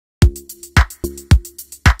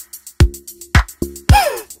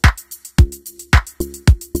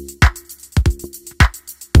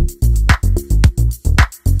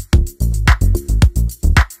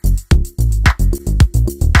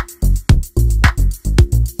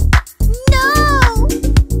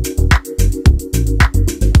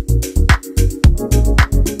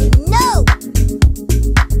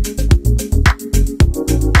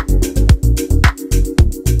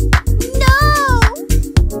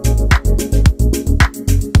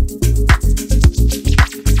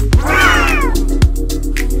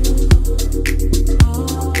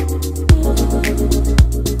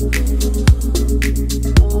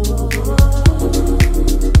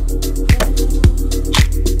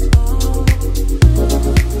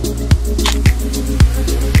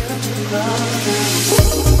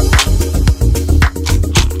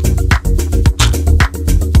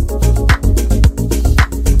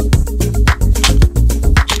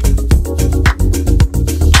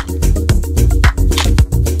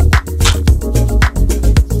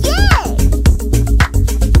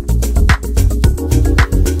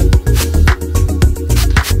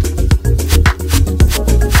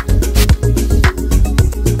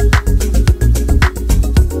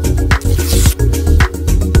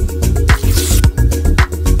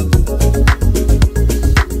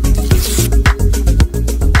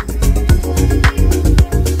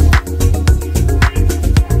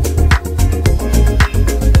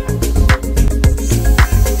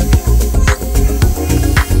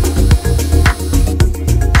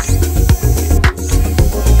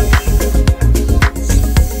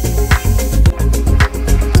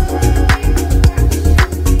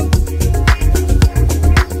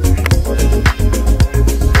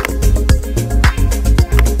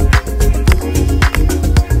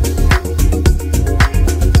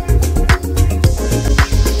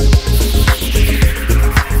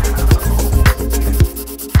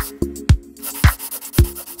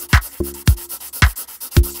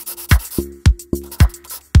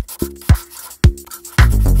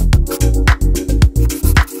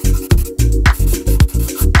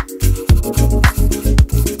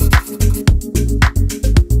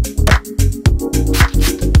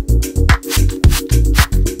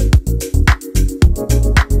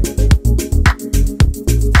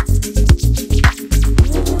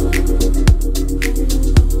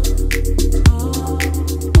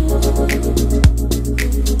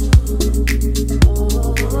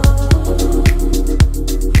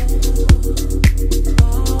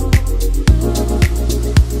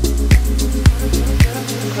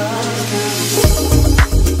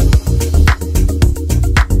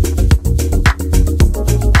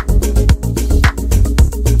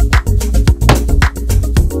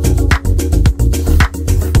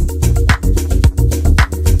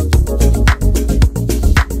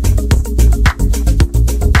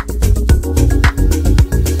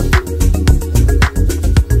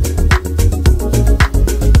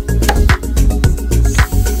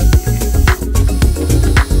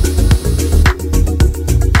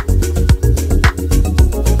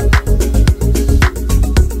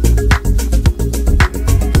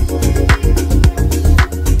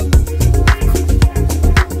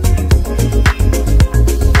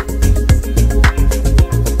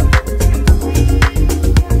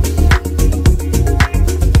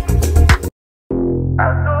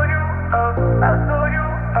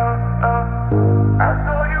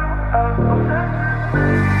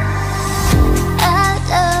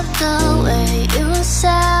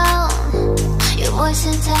it's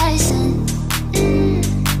enticing.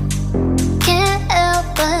 Can't help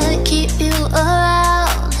but keep you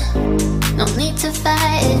around. No need to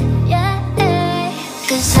fight it, yeah.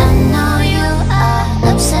 'Cause I know you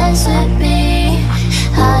are obsessed with me.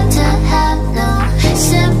 Hard to have no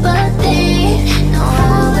sympathy. Know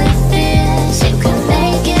how it feels, you can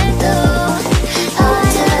make it through. Hard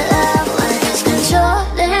to love when it's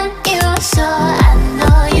controlling you. So I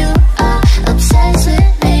know you are obsessed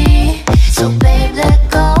with me. So babe, let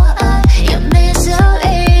go of your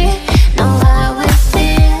misery. Know how it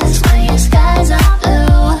feels when your skies are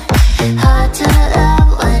blue. Hard to love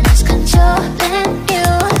when it's controlling you.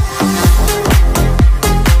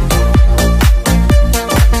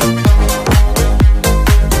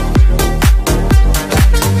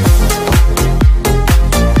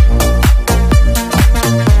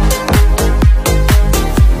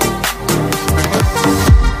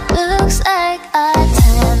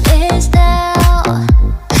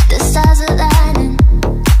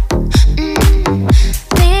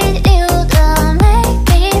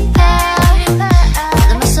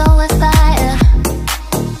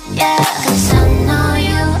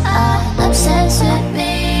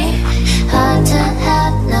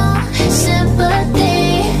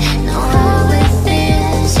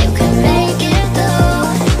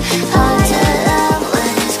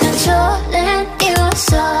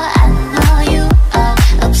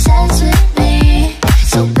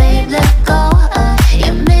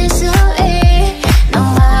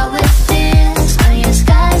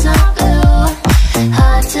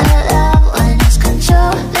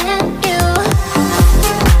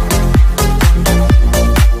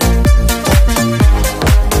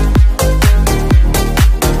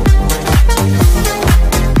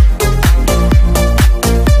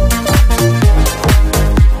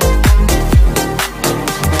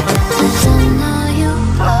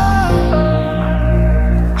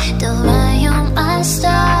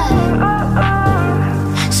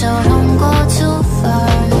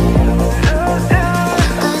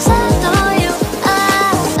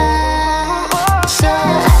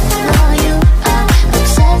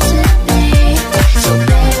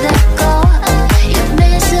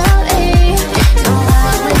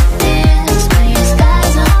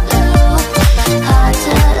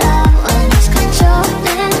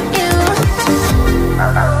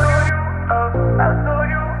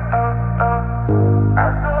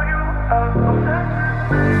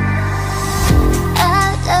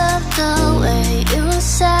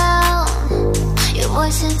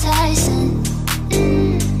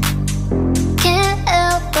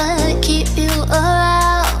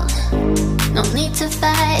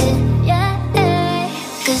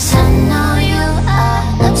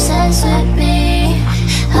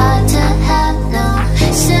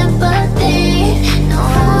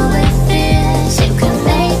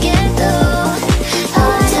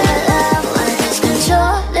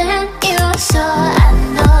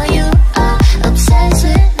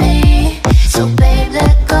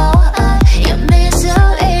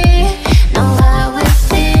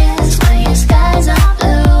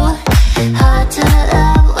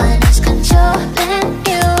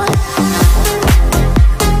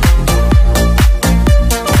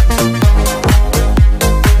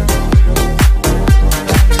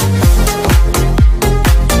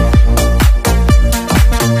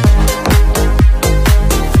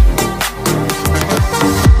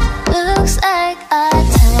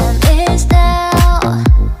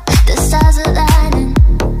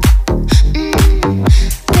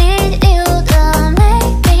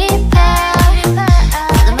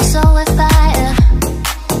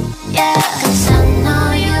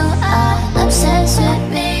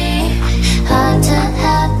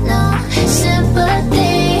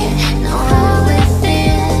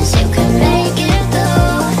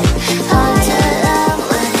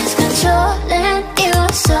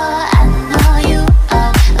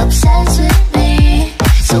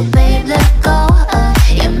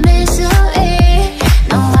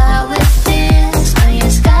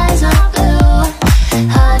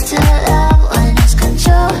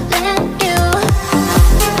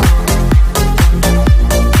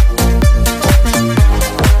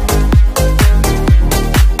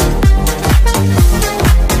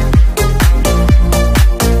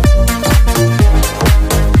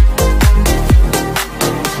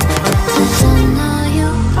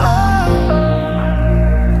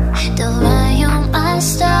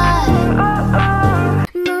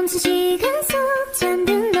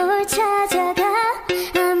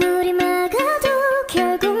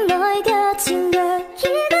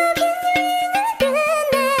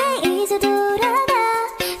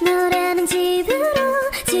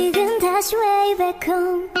 way back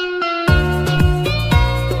home.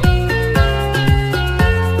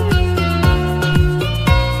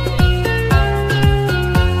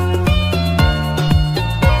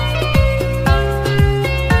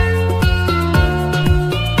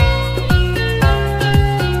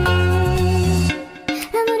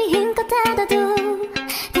 아무리 힘껏 닫아도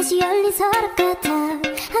다시 열린 서랍 같아.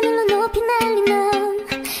 하늘로 높이 날린 넌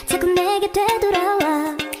자꾸 내게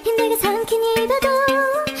되돌아와. 힘들게 삼킨 입에도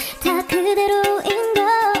다 그대로인 걸.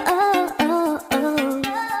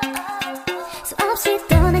 수없이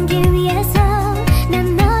떠난 길 위에서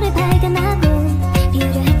난 너를 발견하고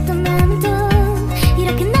비우려 했던 마음은 또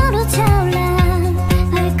이렇게 너로 차올라.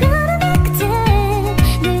 발걸음의 끝에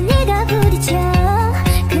늘 네가 부딪혀.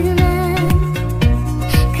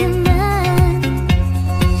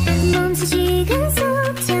 멈춘 시간 속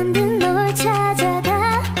잠든 널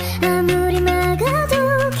찾아가. 아무리 막아도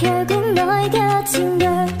결국 너의 곁인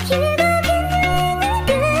걸. 길고 긴 여행을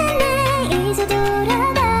끝내 이제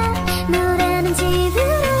돌아가. 너라는 집으로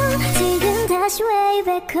지금 다시 way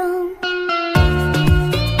back home.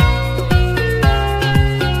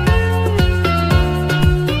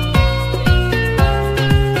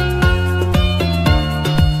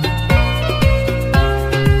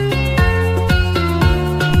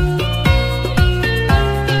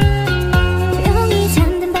 조용히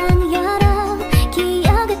잠든 방을 열어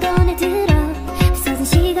기억을 꺼내들어. 부서진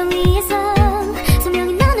시간 위에서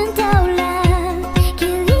선명히 너는 떠올라. 길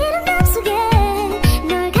잃은 맘속에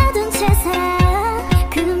널 가둔 채 살아.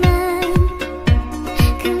 그만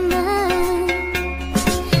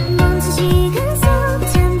멈춘 시간 속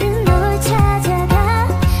잠든 널 찾아가.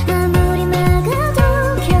 아무리 막아도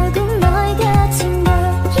결국 너의 곁인 걸.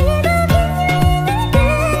 길고 긴 여행을 끝내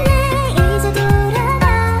이제 돌아가.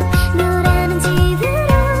 너라는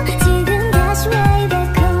집으로 지금 다시 way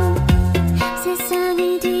back home. 세상을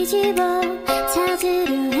뒤집어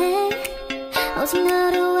찾으려 해. 오직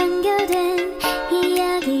너로 완결된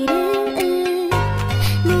이야기를.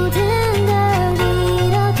 모든 걸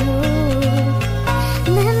잃어도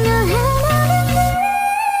난 너 하나를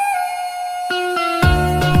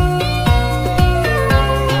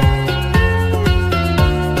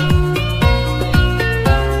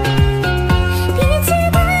빛이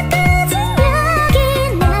다 꺼진 벽이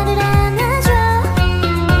나를 안아줘.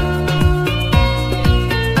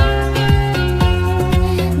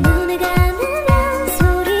 눈을 감으면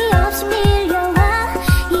소리 없이 밀려와.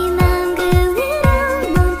 이 마음 그 위로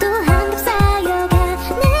넌 또 한겹 쌓여가.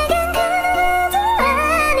 내겐 그래도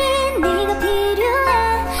아닌 네가 필요해.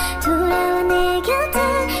 돌아와 내 곁에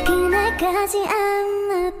그날까지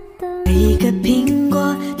아무것도. 一个苹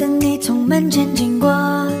果，等你从门前经过，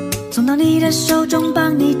送到你的手中，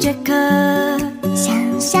帮你解渴。像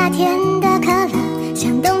夏天的可乐，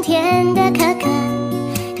像冬天的可可，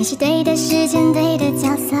便是对的时间，对的角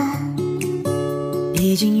色。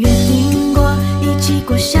已经约定过，一起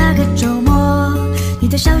过下个周末。你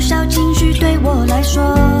的小小情绪对我来说，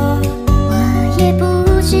我也不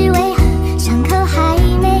知为何伤口还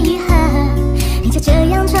没愈合，你就这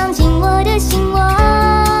样闯进我的心窝。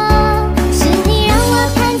是你让我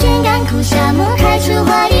看见干枯沙漠开出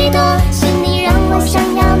花一朵，是你让我想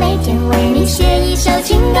要每天为你写一首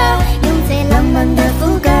情歌，用最浪漫的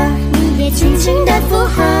副歌，你也轻轻的附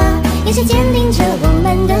和，眼神坚定着我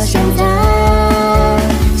们的选择。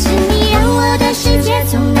是你让我的世界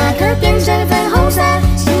从那刻变成粉红色，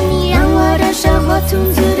是你让我的生活从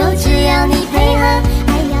此都只要你配合，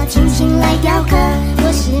爱要精心来雕刻。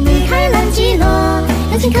我是米开朗基罗，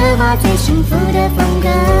用心刻画最幸福的风格。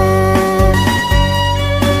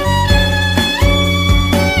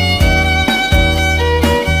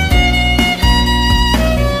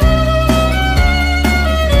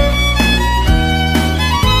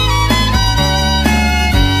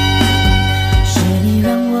是你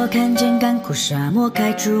让我看见干枯沙漠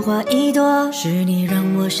开出花一朵，是你让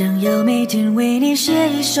我想要每天为你写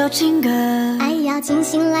一首情歌。爱要精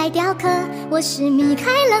心来雕刻，我是米开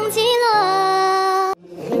朗基罗。